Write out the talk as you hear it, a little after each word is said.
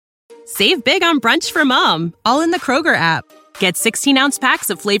Save big on brunch for mom, all in the Kroger app. Get 16-ounce packs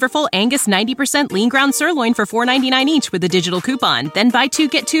of flavorful Angus 90% lean ground sirloin for $4.99 each with a digital coupon. Then buy 2,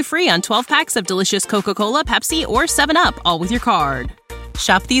 get 2 free on 12 packs of delicious Coca-Cola, Pepsi, or 7-Up, all with your card.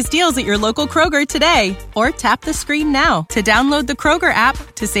 Shop these deals at your local Kroger today, or tap the screen now to download the Kroger app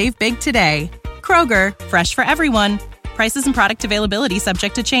to save big today. Kroger, fresh for everyone. Prices and product availability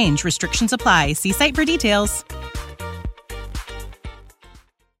subject to change. Restrictions apply. See site for details.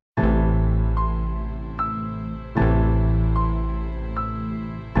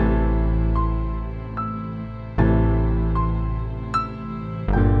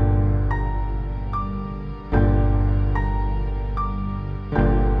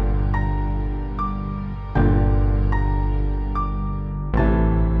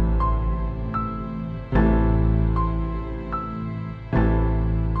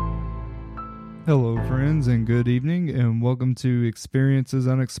 Hello, friends, and good evening, and welcome to Experiences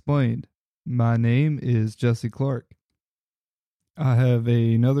Unexplained. My name is Jesse Clark. I have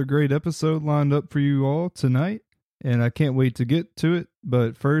another great episode lined up for you all tonight, and I can't wait to get to it,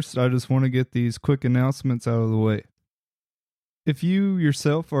 but first, I just want to get these quick announcements out of the way. If you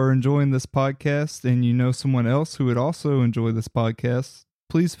yourself are enjoying this podcast and you know someone else who would also enjoy this podcast,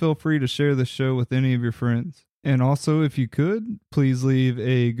 please feel free to share the show with any of your friends. And also, if you could, please leave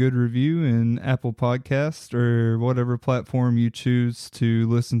a good review in Apple Podcasts or whatever platform you choose to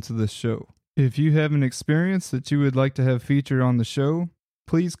listen to this show. If you have an experience that you would like to have featured on the show,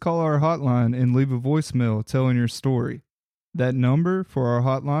 please call our hotline and leave a voicemail telling your story. That number for our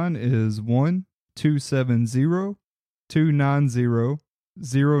hotline is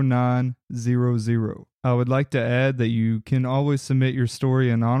 1-270-290-0900. I would like to add that you can always submit your story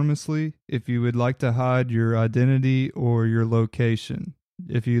anonymously if you would like to hide your identity or your location.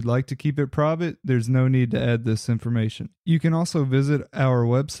 If you'd like to keep it private, there's no need to add this information. You can also visit our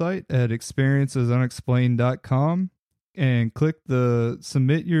website at experiencesunexplained.com and click the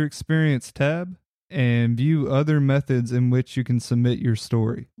Submit Your Experience tab and view other methods in which you can submit your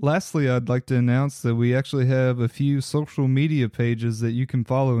story. Lastly, I'd like to announce that we actually have a few social media pages that you can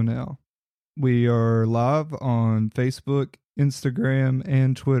follow now. We are live on Facebook, Instagram,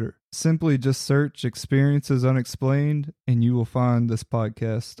 and Twitter. Simply just search Experiences Unexplained and you will find this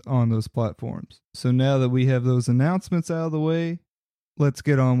podcast on those platforms. So now that we have those announcements out of the way, let's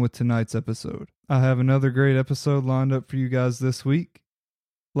get on with tonight's episode. I have another great episode lined up for you guys this week.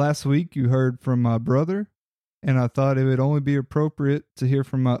 Last week you heard from my brother, and I thought it would only be appropriate to hear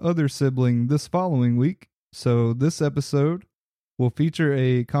from my other sibling this following week. So this episode will feature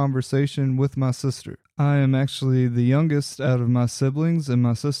a conversation with my sister. I am actually the youngest out of my siblings, and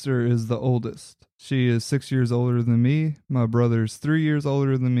my sister is the oldest. She is 6 years older than me, my brother's 3 years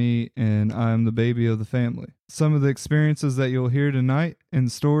older than me, and I am the baby of the family. Some of the experiences that you'll hear tonight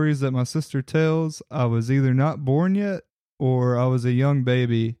and stories that my sister tells, I was either not born yet or I was a young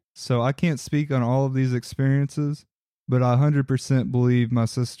baby, so I can't speak on all of these experiences, but I 100% believe my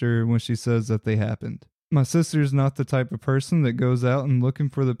sister when she says that they happened. My sister's not the type of person that goes out and looking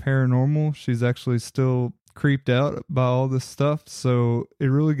for the paranormal. She's actually still creeped out by all this stuff, so it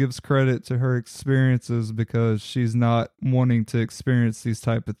really gives credit to her experiences because she's not wanting to experience these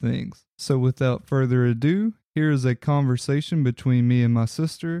type of things. So without further ado, here is a conversation between me and my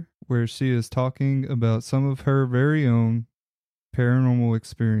sister where she is talking about some of her very own paranormal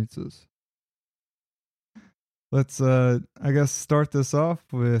experiences. Let's, I guess, start this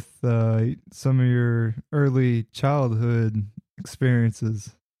off with some of your early childhood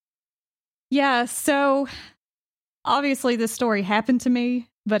experiences. Yeah, so obviously this story happened to me,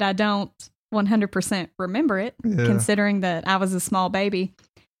 but I don't 100% remember it, considering that I was a small baby.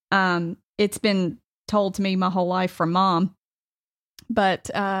 It's been told to me my whole life from Mom. But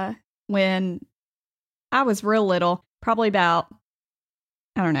when I was real little, probably about,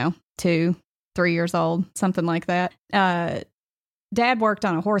 2, 3 years old, something like that. Dad worked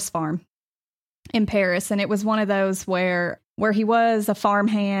on a horse farm in Paris, and it was one of those where he was a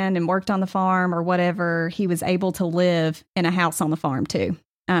farmhand and worked on the farm or whatever. He was able to live in a house on the farm too.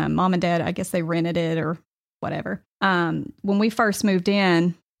 Mom and Dad, I guess they rented it or whatever. When we first moved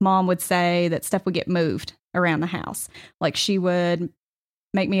in, Mom would say that stuff would get moved around the house. Like she would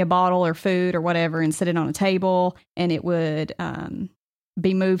make me a bottle or food or whatever and sit it on a table, and it would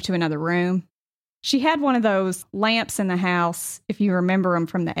be moved to another room. She had one of those lamps in the house, if you remember them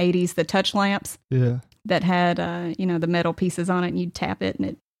from the 80s, the touch lamps. Yeah. That had, the metal pieces on it, and you'd tap it, and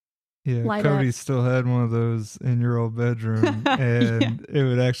it Yeah, light Cody up. still had one of those in your old bedroom, and it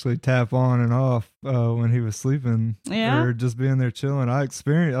would actually tap on and off when he was sleeping or just being there chilling. I've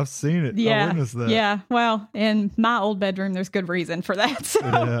seen it. I witnessed that. Yeah. Well, in my old bedroom, there's good reason for that. So.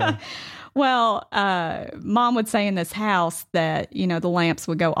 Yeah. Well, Mom would say in this house that, you know, the lamps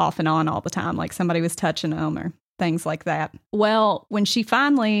would go off and on all the time, like somebody was touching them or things like that. Well, when she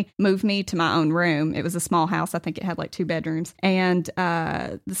finally moved me to my own room, it was a small house. I think it had like 2 bedrooms. And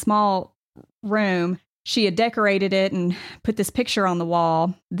the small room, she had decorated it and put this picture on the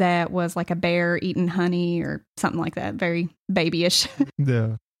wall that was like a bear eating honey or something like that. Very babyish.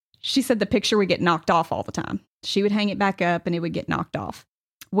 Yeah. She said the picture would get knocked off all the time. She would hang it back up and it would get knocked off.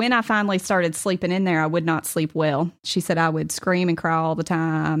 When I finally started sleeping in there, I would not sleep well. She said I would scream and cry all the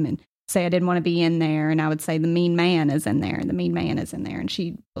time and say I didn't want to be in there. And I would say, the mean man is in there. And the mean man is in there. And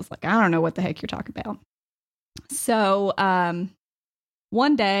she was like, I don't know what the heck you're talking about. So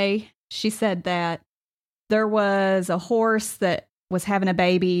one day she said that there was a horse that was having a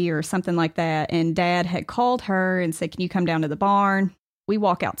baby or something like that. And Dad had called her and said, can you come down to the barn? We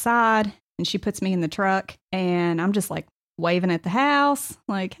walk outside and she puts me in the truck. And I'm just like waving at the house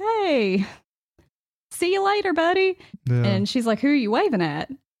like, hey, see you later, buddy. Yeah. And she's like, who are you waving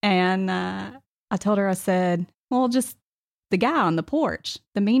at? And I told her, I said, well, just the guy on the porch,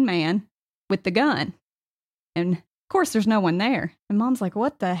 the mean man with the gun. And of course, there's no one there. And Mom's like,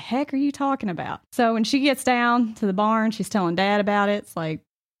 what the heck are you talking about? So when she gets down to the barn, she's telling Dad about it. It's like,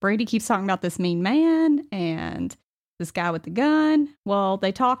 Brady keeps talking about this mean man and this guy with the gun. Well,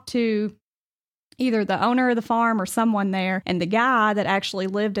 they talked to either the owner of the farm or someone there. And the guy that actually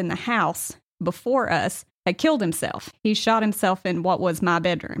lived in the house before us had killed himself. He shot himself in what was my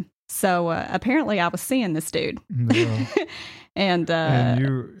bedroom. So apparently I was seeing this dude. Yeah. And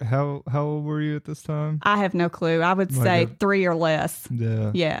you, how old were you at this time? I have no clue. I would say 3 or less.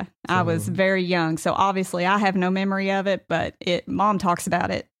 Yeah. Yeah. I was very young. So obviously I have no memory of it, but Mom talks about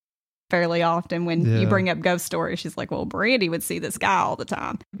it fairly often. When you bring up ghost stories, she's like, well, Brandy would see this guy all the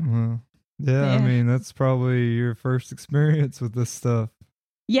time. Yeah, I mean, that's probably your first experience with this stuff.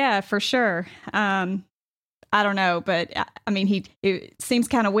 Yeah, for sure. I don't know, but I mean, it seems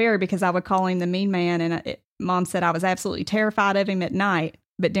kind of weird because I would call him the mean man, and Mom said I was absolutely terrified of him at night,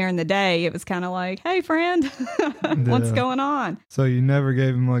 but during the day, it was kind of like, hey, friend, what's going on? So you never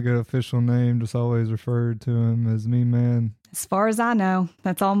gave him like an official name, just always referred to him as mean man? As far as I know,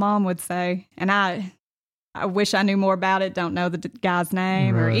 that's all Mom would say. And I wish I knew more about it. Don't know the guy's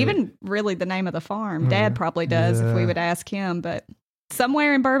name or even really the name of the farm. Dad probably does if we would ask him, but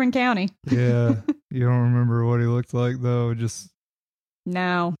somewhere in Bourbon County. Yeah. You don't remember what he looked like, though? Just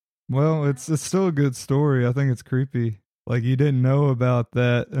no. Well, it's still a good story. I think it's creepy. Like, you didn't know about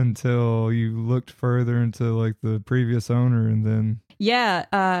that until you looked further into like the previous owner, and then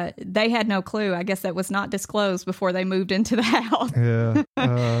they had no clue. I guess that was not disclosed before they moved into the house.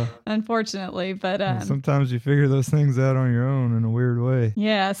 Yeah, unfortunately, but sometimes you figure those things out on your own in a weird way.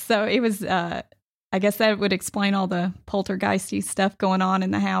 Yeah, so it was. I guess that would explain all the poltergeisty stuff going on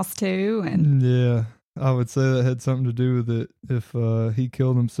in the house too. And yeah, I would say that had something to do with it. If he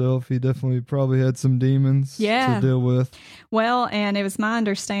killed himself, he definitely probably had some demons to deal with. Well, and it was my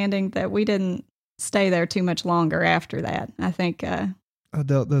understanding that we didn't stay there too much longer after that. I think. I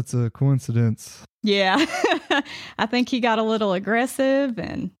doubt that's a coincidence. Yeah, I think he got a little aggressive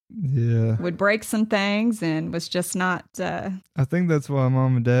and would break some things and was just not. I think that's why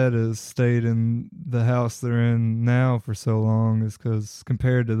Mom and Dad has stayed in the house they're in now for so long, is because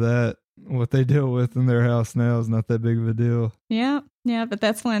compared to that, what they deal with in their house now is not that big of a deal. Yeah, but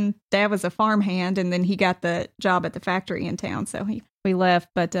that's when Dad was a farmhand, and then he got the job at the factory in town, so we left.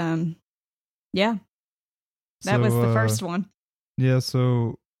 But that was the first one. Yeah,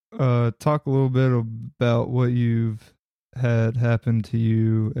 so talk a little bit about what you've had happen to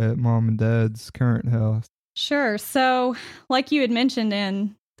you at Mom and Dad's current house. Sure. So, like you had mentioned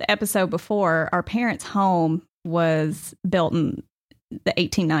in the episode before, our parents' home was built in the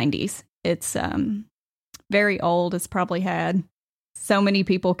 1890s. It's very old. It's probably had so many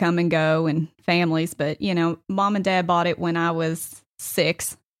people come and go and families, but, Mom and Dad bought it when I was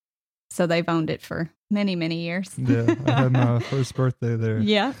 6, so they've owned it for many, many years. Yeah, I had my first birthday there.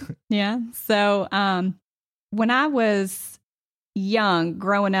 Yeah. So when I was young,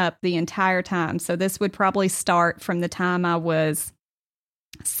 growing up the entire time, so this would probably start from the time I was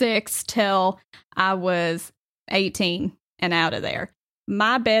 6 till I was 18 and out of there.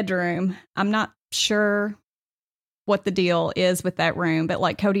 My bedroom, I'm not sure what the deal is with that room, but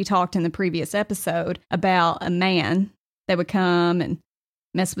like Cody talked in the previous episode about a man that would come and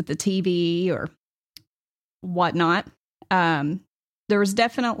mess with the TV or whatnot. The there was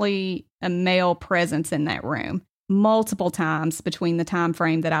definitely a male presence in that room. Multiple times between the time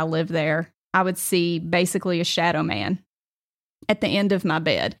frame that I lived there, I would see basically a shadow man at the end of my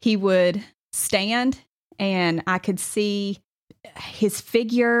bed. He would stand and I could see his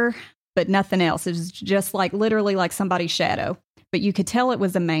figure, but nothing else. It was just like literally like somebody's shadow, but you could tell it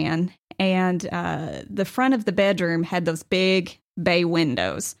was a man. And the front of the bedroom had those big bay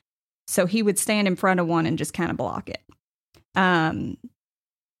windows. So he would stand in front of one and just kind of block it. I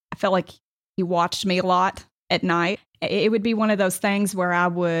felt like he watched me a lot at night. It would be one of those things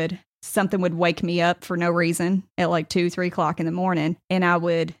where something would wake me up for no reason at like 2-3 o'clock in the morning. And I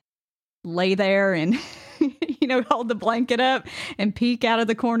would lay there and, hold the blanket up and peek out of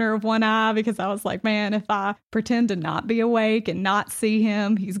the corner of one eye because I was like, man, if I pretend to not be awake and not see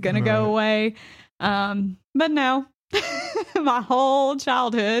him, he's going to go away. But no, my whole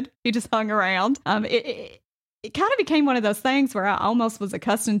childhood, he just hung around. It kind of became one of those things where I almost was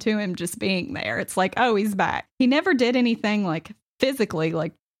accustomed to him just being there. It's like, oh, he's back. He never did anything like physically,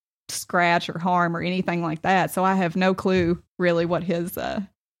 like scratch or harm or anything like that. So I have no clue really what his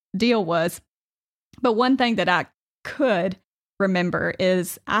deal was. But one thing that I could remember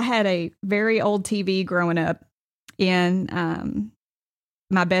is I had a very old TV growing up in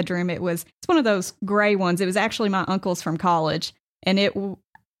my bedroom. It's one of those gray ones. It was actually my uncle's from college. And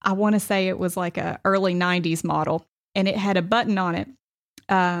I want to say it was like a early 90s model. And it had a button on it.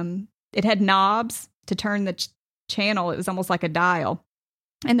 It had knobs to turn the channel. It was almost like a dial.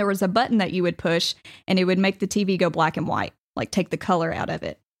 And there was a button that you would push and it would make the TV go black and white, like take the color out of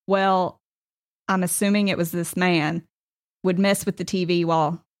it. Well, I'm assuming it was this man would mess with the TV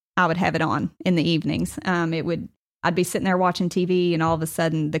while I would have it on in the evenings. I'd be sitting there watching TV and all of a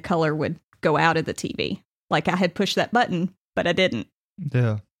sudden the color would go out of the TV. Like I had pushed that button, but I didn't.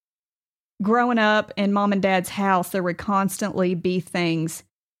 Yeah. Growing up in mom and dad's house, there would constantly be things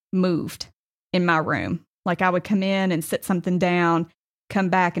moved in my room. Like I would come in and sit something down, come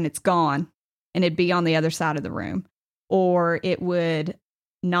back and it's gone and it'd be on the other side of the room. Or it would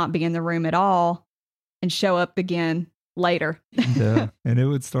not be in the room at all and show up again later. Yeah. And it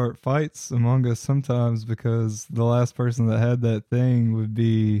would start fights among us sometimes because the last person that had that thing would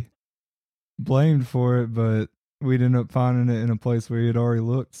be blamed for it, but we'd end up finding it in a place where you'd already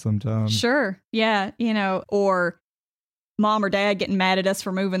looked sometimes. Sure. Yeah. Or mom or dad getting mad at us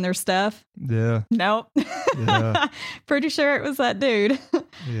for moving their stuff. Yeah. Nope. Yeah. Pretty sure it was that dude.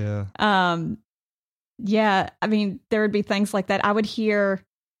 Yeah. Yeah. I mean, there would be things like that. I would hear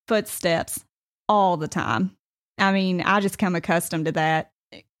footsteps all the time. I mean, I just come accustomed to that.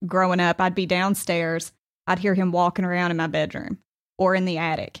 Growing up, I'd be downstairs. I'd hear him walking around in my bedroom or in the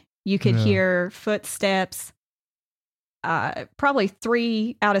attic. You could hear footsteps probably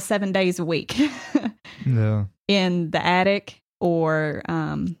 3 out of 7 days a week. Yeah. In the attic or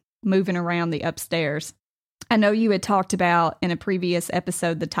moving around the upstairs. I know you had talked about in a previous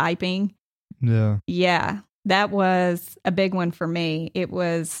episode the typing. Yeah. Yeah, that was a big one for me. It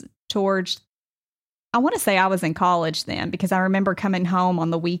was towards, I want to say I was in college then because I remember coming home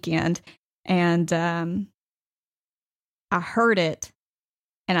on the weekend and I heard it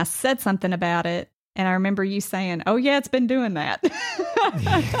and I said something about it. And I remember you saying, oh, yeah, it's been doing that.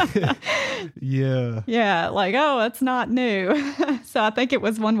 Yeah. Yeah, like, oh, it's not new. So I think it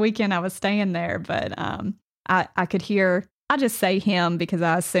was one weekend I was staying there, but I could hear, I just say him because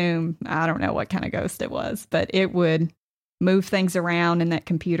I assume, I don't know what kind of ghost it was, but it would move things around in that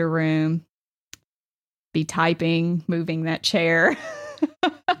computer room, be typing, moving that chair.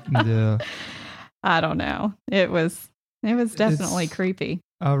 Yeah. I don't know. It was definitely creepy.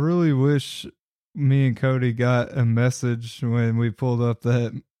 I really wish me and Cody got a message when we pulled up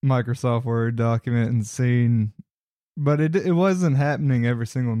that Microsoft Word document and seen, but it wasn't happening every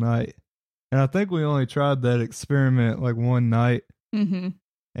single night. And I think we only tried that experiment like one night, and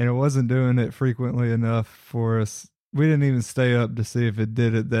it wasn't doing it frequently enough for us. We didn't even stay up to see if it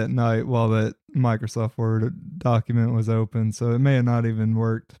did it that night while that Microsoft Word document was open. So it may have not even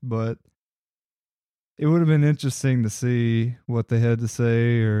worked, but it would have been interesting to see what they had to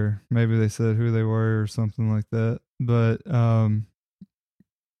say, or maybe they said who they were or something like that. But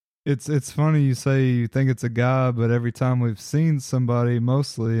it's funny you say you think it's a guy, but every time we've seen somebody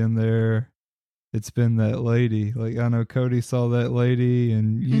mostly in there, it's been that lady. Like I know Cody saw that lady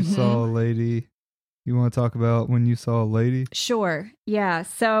and you saw a lady. You want to talk about when you saw a lady? Sure. Yeah.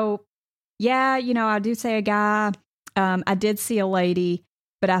 So, yeah, I do say a guy. I did see a lady.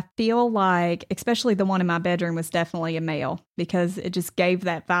 But I feel like, especially the one in my bedroom was definitely a male because it just gave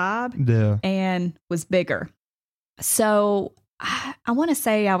that vibe and was bigger. So I want to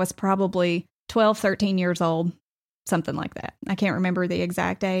say I was probably 12, 13 years old, something like that. I can't remember the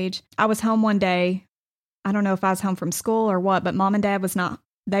exact age. I was home one day. I don't know if I was home from school or what, but mom and dad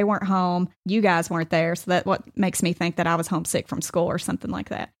they weren't home. You guys weren't there. So that's what makes me think that I was homesick from school or something like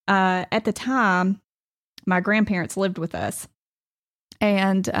that. At the time, my grandparents lived with us.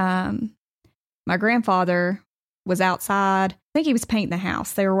 And my grandfather was outside. I think he was painting the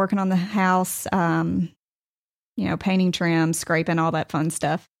house. They were working on the house, painting trim, scraping, all that fun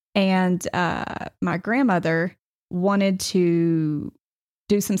stuff. And my grandmother wanted to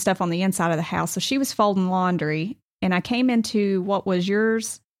do some stuff on the inside of the house. So she was folding laundry. And I came into what was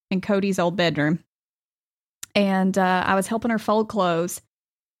yours and Cody's old bedroom. And I was helping her fold clothes.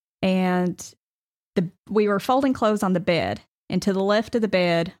 And we were folding clothes on the bed. And to the left of the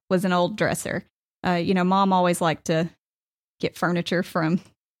bed was an old dresser. Mom always liked to get furniture from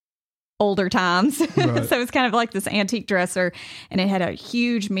older times. Right. So it was kind of like this antique dresser. And it had a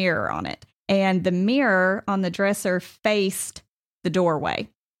huge mirror on it. And the mirror on the dresser faced the doorway.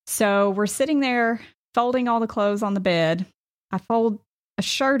 So we're sitting there folding all the clothes on the bed. I fold a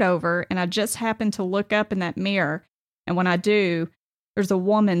shirt over and I just happen to look up in that mirror. And when I do, there's a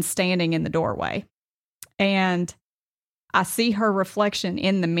woman standing in the doorway. And I see her reflection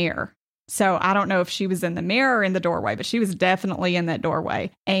in the mirror. So I don't know if she was in the mirror or in the doorway, but she was definitely in that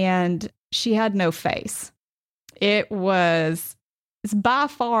doorway. And she had no face. It's by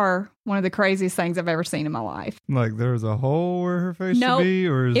far one of the craziest things I've ever seen in my life. Like there was a hole where her face should be,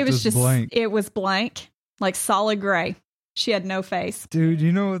 or it was just blank? It was blank, like solid gray. She had no face. Dude,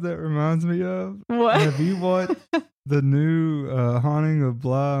 you know what that reminds me of? What? Have you watched the new Haunting of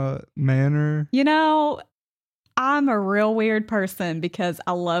Bly Manor? I'm a real weird person because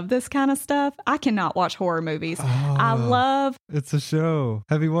I love this kind of stuff. I cannot watch horror movies. It's a show.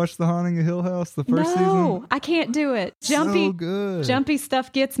 Have you watched The Haunting of Hill House, the first season? No, I can't do it. So good. Jumpy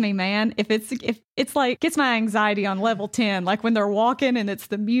stuff gets me, man. If it's like gets my anxiety on level 10, like when they're walking and it's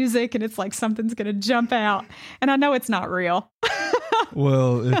the music and it's like something's going to jump out and I know it's not real.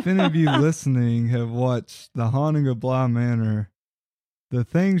 Well, if any of you listening have watched The Haunting of Bly Manor, the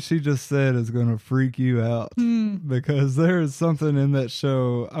thing she just said is going to freak you out because there is something in that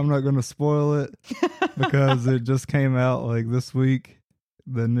show. I'm not going to spoil it because it just came out like this week,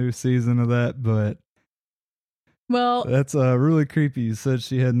 the new season of that. But that's really creepy. You said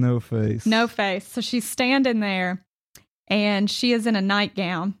she had no face. No face. So she's standing there and she is in a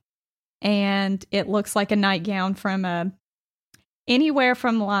nightgown and it looks like a nightgown from anywhere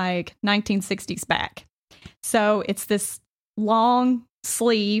from like 1960s back. So it's this long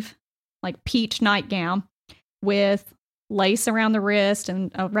sleeve, like peach nightgown with lace around the wrist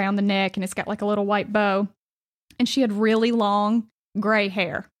and around the neck, and it's got like a little white bow. And she had really long gray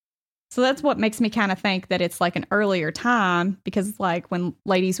hair. So that's what makes me kind of think that it's like an earlier time, because like when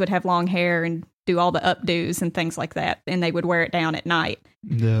ladies would have long hair and do all the updos and things like that, and they would wear it down at night.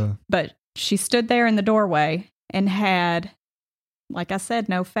 Yeah. But she stood there in the doorway and had, like I said,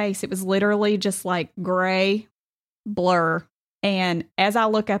 no face. It was literally just like gray blur. And as I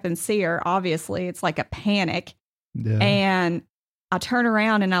look up and see her, obviously it's like a panic. Yeah. And I turn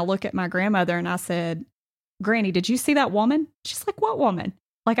around and I look at my grandmother and I said, "Granny, did you see that woman?" She's like, "What woman?"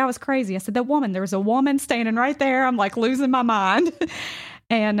 Like I was crazy. I said, "That woman, there was a woman standing right there." I'm like losing my mind.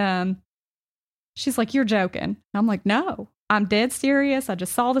 And she's like, "You're joking." And I'm like, "No, I'm dead serious. I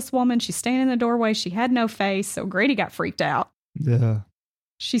just saw this woman. She's standing in the doorway. She had no face." So Grady got freaked out. Yeah.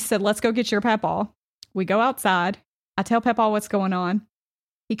 She said, "Let's go get your Papaw." We go outside. I tell Papaw what's going on.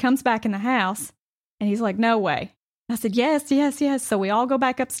 He comes back in the house and he's like, "No way." I said, yes. So we all go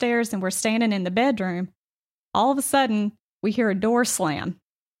back upstairs and we're standing in the bedroom. All of a sudden, we hear a door slam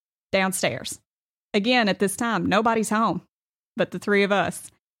downstairs. Again, at this time, nobody's home but the three of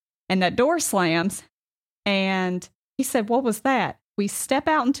us. And that door slams. And he said, "What was that?" We step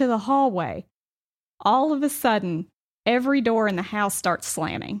out into the hallway. All of a sudden, every door in the house starts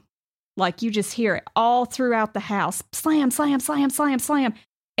slamming. Like you just hear it all throughout the house. Slam, slam, slam, slam, slam.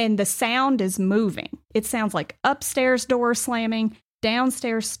 And the sound is moving. It sounds like upstairs door slamming,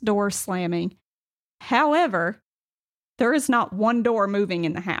 downstairs door slamming. However, there is not one door moving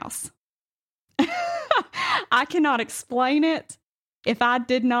in the house. I cannot explain it. If I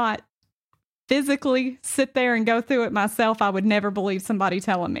did not physically sit there and go through it myself, I would never believe somebody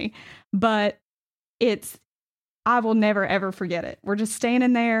telling me. But I will never, ever forget it. We're just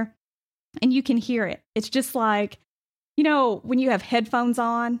standing there. And you can hear it. It's just like, when you have headphones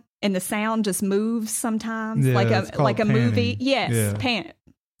on and the sound just moves sometimes, yeah, like a movie. Yes, yeah. Pan.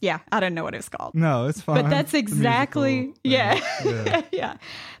 Yeah, I don't know what it's called. No, it's fine. But that's exactly, yeah.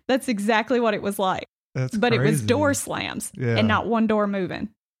 That's exactly what it was like. That's but crazy. It was door slams and not one door moving.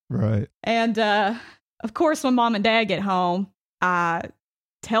 Right. And of course, when Mom and Dad get home, I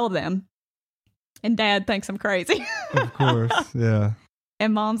tell them, and Dad thinks I'm crazy. Of course, yeah.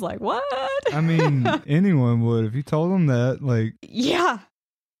 And Mom's like, what? I mean, anyone would. If you told them that, like... Yeah.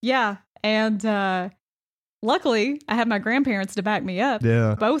 And luckily, I had my grandparents to back me up.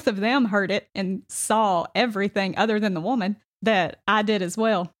 Yeah. Both of them heard it and saw everything other than the woman that I did as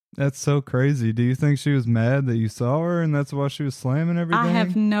well. That's so crazy. Do you think she was mad that you saw her and that's why she was slamming everything? I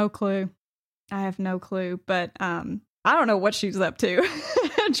have no clue. But I don't know what she was up to.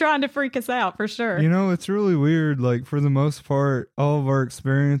 Trying to freak us out for sure. You know, it's really weird. Like, for the most part, all of our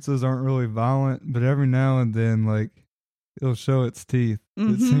experiences aren't really violent, but every now and then, like, it'll show its teeth.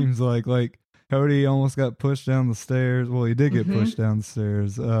 It seems like Cody almost got pushed down the stairs. Well, he did get pushed down the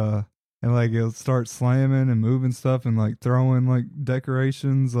stairs. And like, it'll start slamming and moving stuff and like throwing like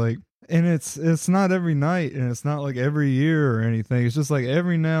decorations. Like, and it's not every night and it's not like every year or anything. It's just like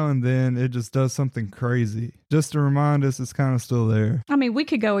every now and then it just does something crazy just to remind us it's kind of still there. I mean, we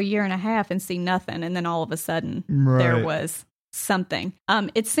could go a year and a half and see nothing, and then all of a sudden there was something.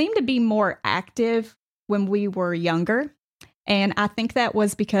 It seemed to be more active when we were younger. And I think that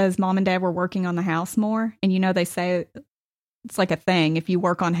was because Mom and Dad were working on the house more. And, you know, they say it's like a thing. If you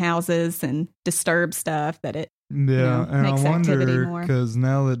work on houses and disturb stuff, that it and makes I activity wonder, more. because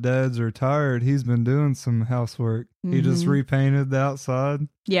now that Dad's retired, he's been doing some housework. He just repainted the outside.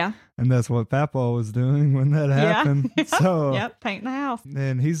 Yeah. And that's what Papa was doing when that happened. So painting the house.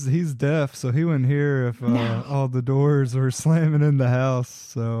 And he's deaf, so he wouldn't hear if all the doors were slamming in the house.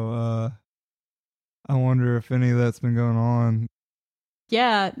 So I wonder if any of that's been going on.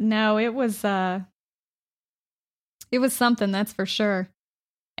 Yeah, no, it was something, that's for sure.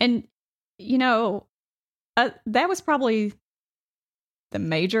 And, you know, that was probably the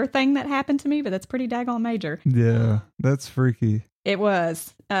major thing that happened to me, but that's pretty daggone major. Yeah, that's freaky. It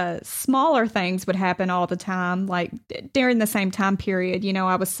was. Smaller things would happen all the time, like during the same time period. You know,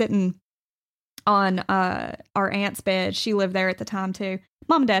 I was sitting on our aunt's bed. She lived there at the time, too.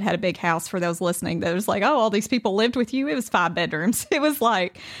 Mom and Dad had a big house, for those listening. That was like, oh, all these people lived with you. It was 5 bedrooms. It was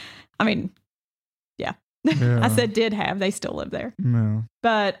like, I mean, yeah. I said did have. They still live there. No.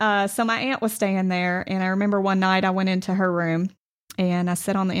 But so my aunt was staying there. And I remember one night I went into her room and I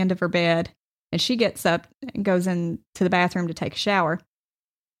sat on the end of her bed. And she gets up and goes into the bathroom to take a shower.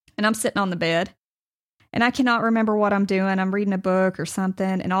 And I'm sitting on the bed. And I cannot remember what I'm doing. I'm reading a book or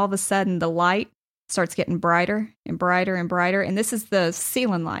something. And all of a sudden, the light starts getting brighter and brighter and brighter. And this is the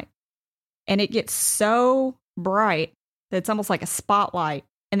ceiling light. And it gets so bright that it's almost like a spotlight.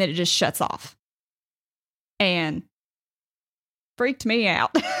 And then it just shuts off. And freaked me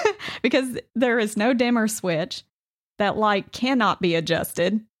out because there is no dimmer switch. That light cannot be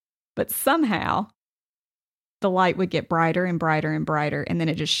adjusted. But somehow, the light would get brighter and brighter and brighter. And then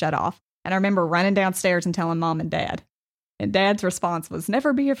it just shut off. And I remember running downstairs and telling Mom and Dad. And Dad's response was,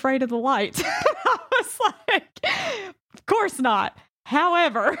 never be afraid of the light. I was like, of course not.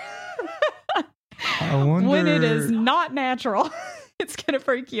 However, I wonder, when it is not natural, it's going to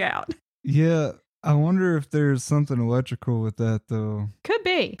freak you out. Yeah. I wonder if there's something electrical with that, though. Could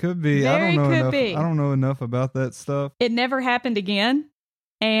be. Could be. I don't know enough about that stuff. It never happened again.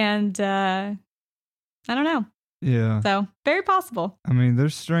 And I don't know. Yeah. So, very possible. I mean,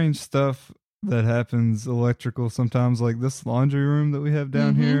 there's strange stuff that happens electrical sometimes, like this laundry room that we have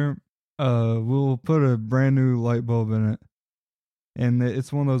down here. We'll put a brand new light bulb in it. And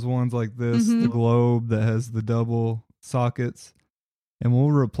it's one of those ones like this, the globe that has the double sockets. And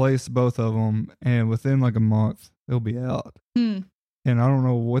we'll replace both of them. And within like a month, it'll be out. And I don't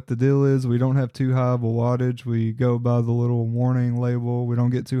know what the deal is. We don't have too high of a wattage. We go by the little warning label. We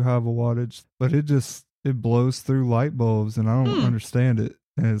don't get too high of a wattage. But it blows through light bulbs. And I don't understand it.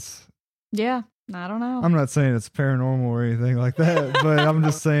 And yeah, I don't know. I'm not saying it's paranormal or anything like that. But I'm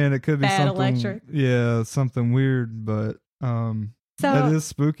just saying it could be bad something. Electric. Yeah, something weird. But that is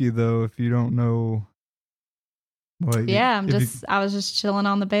spooky, though, if you don't know. Like, yeah, I was just chilling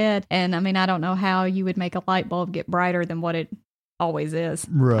on the bed. And I mean, I don't know how you would make a light bulb get brighter than what it always is.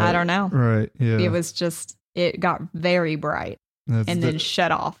 Right. I don't know. Right. Yeah. It got very bright then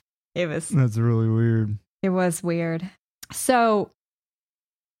shut off. That's really weird. It was weird. So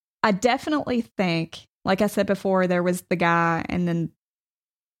I definitely think, like I said before, there was the guy and then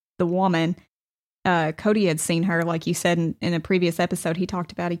the woman. Cody had seen her, like you said in a previous episode, he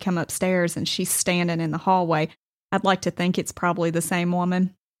talked about he come upstairs and she's standing in the hallway. I'd like to think it's probably the same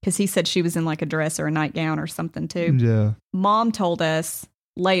woman because he said she was in like a dress or a nightgown or something too. Yeah. Mom told us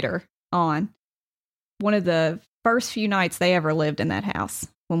later on, one of the first few nights they ever lived in that house.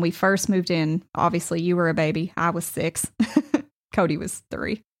 When we first moved in, obviously you were a baby. I was 6. Cody was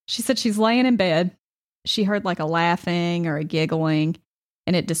 3. She said she's laying in bed she heard like a laughing or a giggling,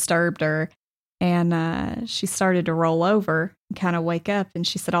 and it disturbed her. And she started to roll over and kind of wake up. And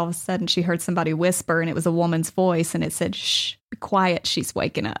she said all of a sudden she heard somebody whisper, and it was a woman's voice, and it said, "Shh, be quiet, she's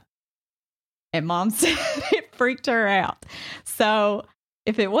waking up." And Mom said it freaked her out. So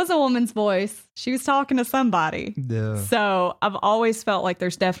if it was a woman's voice, she was talking to somebody. Yeah. So I've always felt like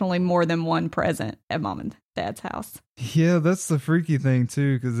there's definitely more than one present at Mom and Dad's house. Yeah, that's the freaky thing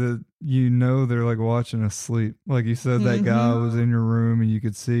too, because they're like watching us sleep. Like you said, that guy was in your room and you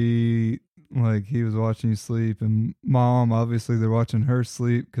could see like he was watching you sleep, and Mom, obviously they're watching her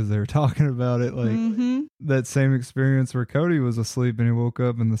sleep because they were talking about it. Like that same experience where Cody was asleep and he woke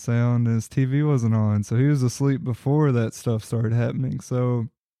up and the sound and his TV wasn't on. So he was asleep before that stuff started happening. So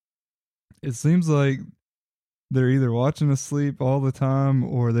it seems like they're either watching us sleep all the time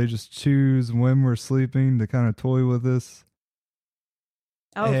or they just choose when we're sleeping to kind of toy with us.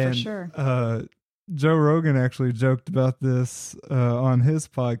 Oh, for sure. Joe Rogan actually joked about this on his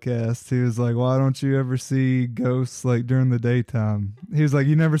podcast. He was like, "Why don't you ever see ghosts like during the daytime?" He was like,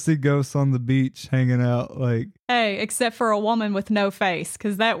 "You never see ghosts on the beach hanging out like." Hey, except for a woman with no face,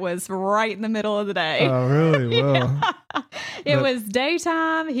 because that was right in the middle of the day. Oh, really? Well, it was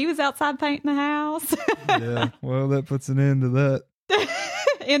daytime. He was outside painting the house. Yeah. Well, that puts an end to that.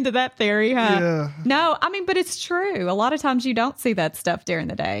 Into that theory, huh? Yeah. No, I mean, but it's true. A lot of times you don't see that stuff during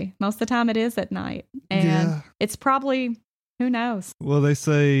the day. Most of the time it is at night. And it's probably, who knows? Well, they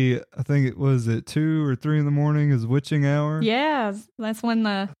say, I think it was at 2 or 3 in the morning is witching hour. Yeah, that's when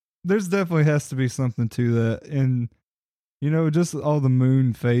There's definitely has to be something to that. And, just all the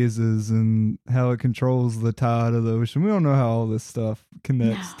moon phases and how it controls the tide of the ocean. We don't know how all this stuff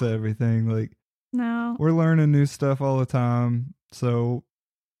connects to everything. Like, no. We're learning new stuff all the time. So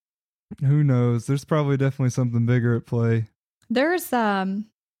who knows? There's probably definitely something bigger at play. There's I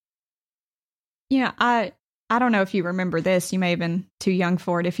don't know if you remember this. You may have been too young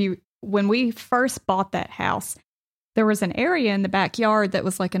for it. When we first bought that house, there was an area in the backyard that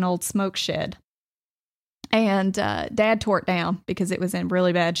was like an old smoke shed. And Dad tore it down because it was in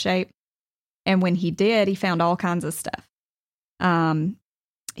really bad shape. And when he did, he found all kinds of stuff.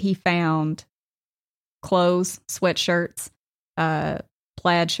 He found clothes, sweatshirts,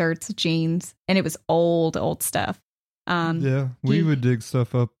 plaid shirts, jeans, and it was old stuff. We would dig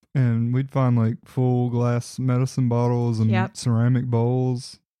stuff up and we'd find like full glass medicine bottles and ceramic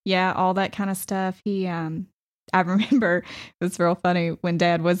bowls. Yeah, all that kind of stuff. I remember it was real funny when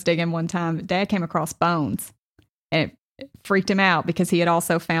Dad was digging one time. Dad came across bones and it freaked him out because he had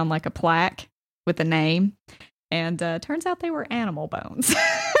also found like a plaque with a name, and turns out they were animal bones.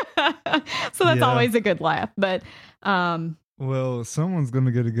 So that's always a good laugh. But well, someone's going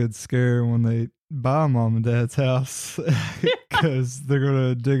to get a good scare when they buy Mom and Dad's house because they're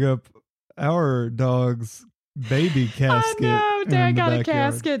going to dig up our dog's baby casket. I know. Dad got a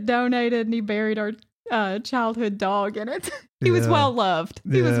casket donated and he buried our childhood dog in it. He was well loved.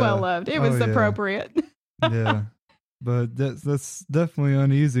 He was well loved. It was appropriate. Yeah. But that's definitely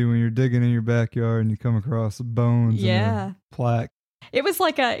uneasy when you're digging in your backyard and you come across bones and a plaque. It was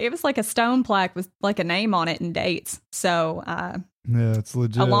like a stone plaque with like a name on it and dates. So it's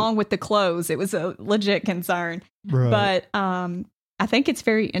legit. Along with the clothes, it was a legit concern. Right. But I think it's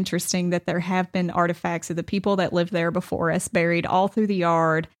very interesting that there have been artifacts of the people that lived there before us buried all through the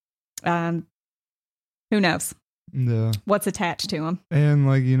yard. Who knows? Yeah. What's attached to them? And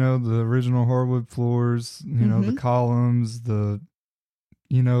like, the original hardwood floors, the columns, they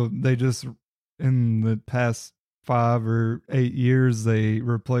just, in the past 5 or 8 years, they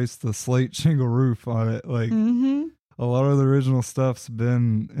replaced the slate shingle roof on it. Like a lot of the original stuff's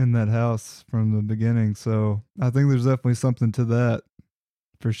been in that house from the beginning. So I think there's definitely something to that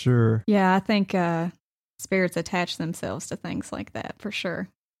for sure. Yeah, I think spirits attach themselves to things like that for sure.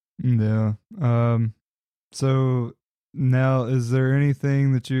 Yeah. So now, is there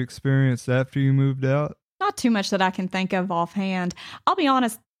anything that you experienced after you moved out? Not too much that I can think of offhand. I'll be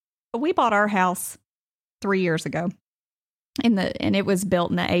honest, we bought our house 3 years ago and it was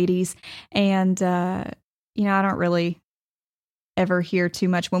built in the 80s. And, I don't really ever hear too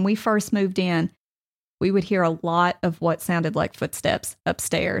much. When we first moved in, we would hear a lot of what sounded like footsteps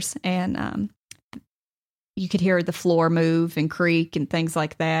upstairs. And you could hear the floor move and creak and things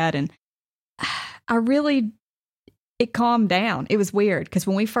like that. And it calmed down. It was weird because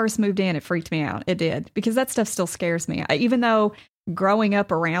when we first moved in, it freaked me out. It did, because that stuff still scares me. Even though growing up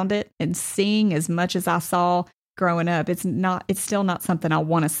around it and seeing as much as I saw growing up, it's still not something I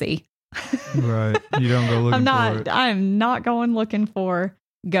want to see. Right. You don't go looking for it. I am not going looking for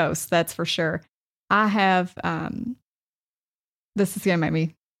ghosts. That's for sure. I have, this is going to make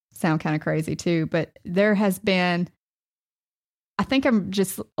me sound kind of crazy too, but there has been, I think I'm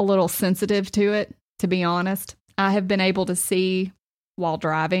just a little sensitive to it, to be honest. I have been able to see while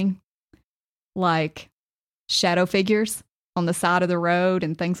driving, like shadow figures on the side of the road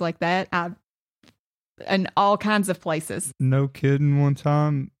and things like that. In all kinds of places. No kidding. One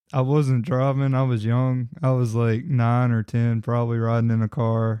time I wasn't driving. I was young. I was like 9 or 10, probably riding in a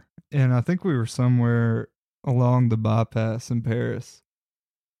car. And I think we were somewhere along the bypass in Paris.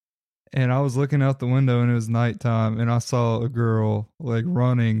 And I was looking out the window and it was nighttime and I saw a girl like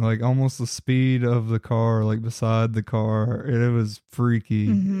running, like almost the speed of the car, like beside the car. And it was freaky.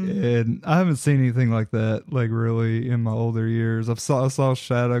 Mm-hmm. And I haven't seen anything like that, like really in my older years. I saw a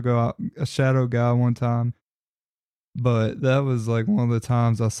shadow guy one time, but that was like one of the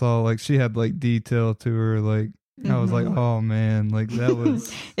times I saw like she had like detail to her. Like I was like, oh man, like that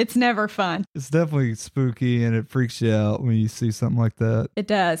was. It's never fun. It's definitely spooky and it freaks you out when you see something like that. It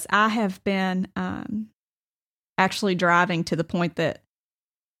does. I have been actually driving to the point that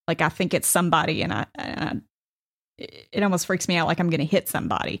like I think it's somebody and it almost freaks me out, like I'm going to hit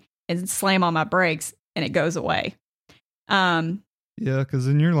somebody and slam on my brakes and it goes away. Yeah, because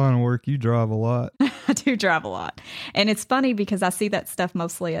in your line of work, you drive a lot. I do drive a lot. And it's funny because I see that stuff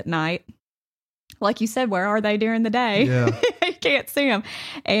mostly at night. Like you said, where are they during the day? Yeah. You can't see them.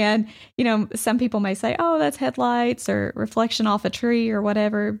 And, you know, some people may say, oh, that's headlights or reflection off a tree or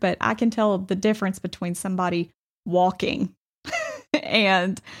whatever. But I can tell the difference between somebody walking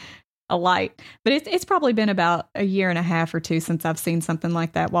and a light. But it's probably been about a year and a half or two since I've seen something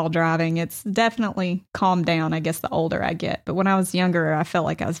like that while driving. It's definitely calmed down, I guess, the older I get. But when I was younger, I felt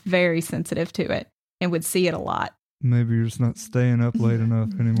like I was very sensitive to it and would see it a lot. Maybe you're just not staying up late enough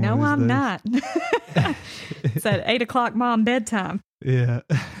anymore. No, I'm days. not. It's at 8 o'clock mom bedtime. Yeah.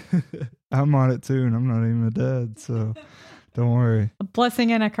 I'm on it too, and I'm not even a dad, so don't worry. A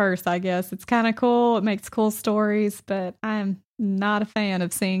blessing and a curse, I guess. It's kind of cool. It makes cool stories, but I'm not a fan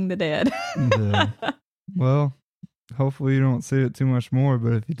of seeing the dead. Yeah. Well, hopefully you don't see it too much more,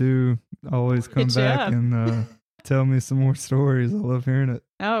 but if you do, always come back and tell me some more stories. I love hearing it.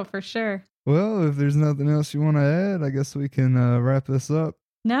 Oh, for sure. Well, if there's nothing else you want to add, I guess we can wrap this up.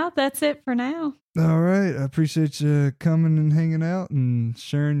 No, that's it for now. All right. I appreciate you coming and hanging out and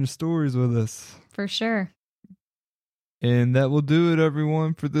sharing your stories with us. For sure. And that will do it,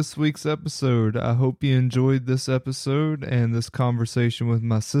 everyone, for this week's episode. I hope you enjoyed this episode and this conversation with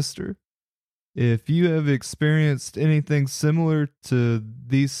my sister. If you have experienced anything similar to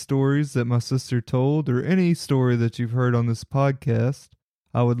these stories that my sister told, or any story that you've heard on this podcast,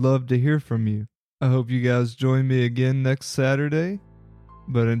 I would love to hear from you. I hope you guys join me again next Saturday.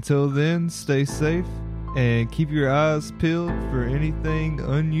 But until then, stay safe and keep your eyes peeled for anything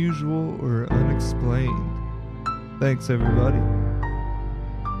unusual or unexplained. Thanks, everybody.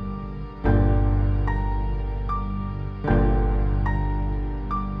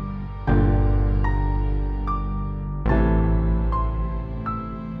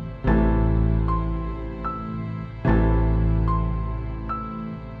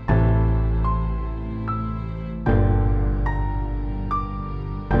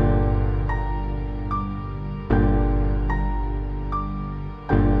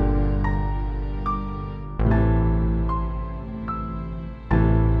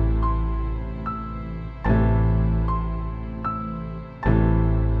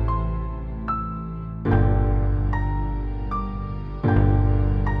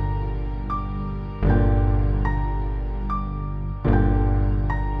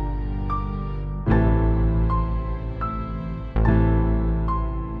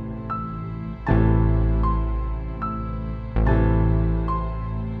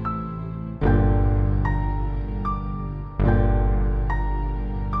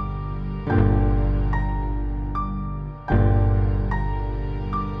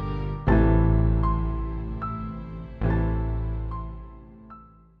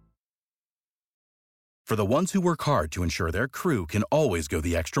 For the ones who work hard to ensure their crew can always go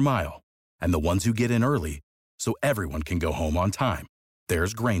the extra mile, and the ones who get in early so everyone can go home on time,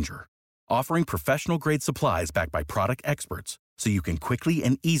 there's Grainger, offering professional-grade supplies backed by product experts so you can quickly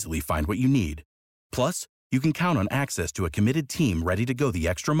and easily find what you need. Plus, you can count on access to a committed team ready to go the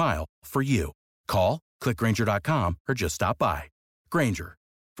extra mile for you. Call, click Grainger.com, or just stop by. Grainger,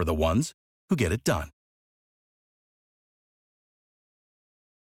 for the ones who get it done.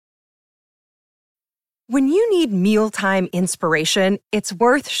 When you need mealtime inspiration, it's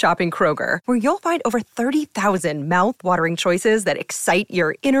worth shopping Kroger, where you'll find over 30,000 mouth-watering choices that excite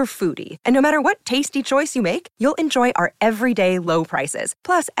your inner foodie. And no matter what tasty choice you make, you'll enjoy our everyday low prices,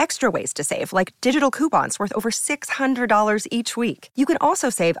 plus extra ways to save, like digital coupons worth over $600 each week. You can also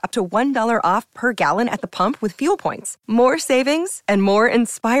save up to $1 off per gallon at the pump with fuel points. More savings and more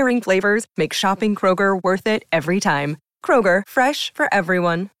inspiring flavors make shopping Kroger worth it every time. Kroger, fresh for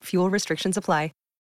everyone. Fuel restrictions apply.